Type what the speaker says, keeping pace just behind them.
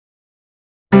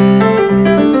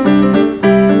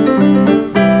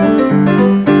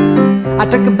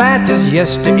took a bath just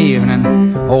yesterday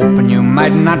evening, hoping you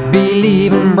might not be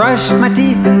leaving. Brushed my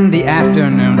teeth in the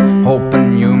afternoon,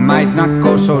 hoping you might not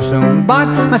go so soon. Bought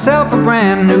myself a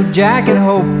brand new jacket,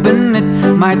 hoping it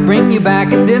might bring you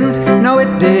back. It didn't, no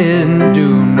it didn't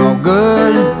do no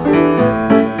good,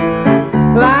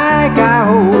 like I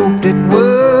hoped it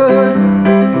would.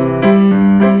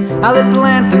 I lit the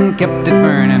lantern, kept it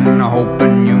burning,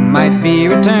 hoping you might be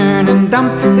returning.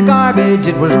 Dumped the garbage,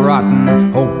 it was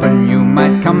rotten, hoping you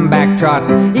might come back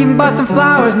trotting. Even bought some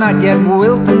flowers not yet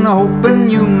wilting, hoping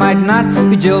you might not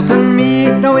be jilting me.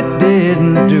 No, it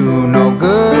didn't do no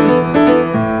good,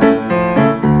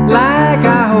 like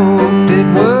I hoped it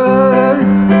would.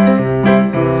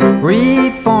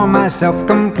 Reform myself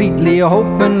completely,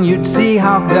 hoping you'd see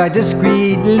how I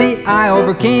discreetly I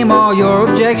overcame all your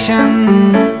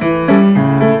objections,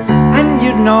 and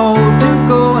you'd know to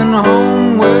go in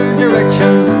homeward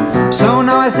directions. So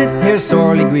now I sit here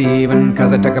sorely grieving,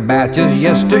 'cause I took a bath just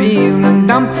yesterday evening.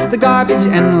 Dumped the garbage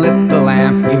and lit the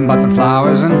lamp, even bought some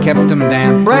flowers and kept them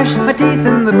damp. Brushed my teeth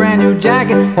in the brand new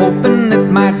jacket, hoping it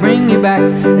might bring you back.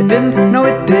 It didn't, no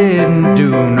it didn't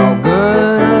do no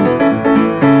good,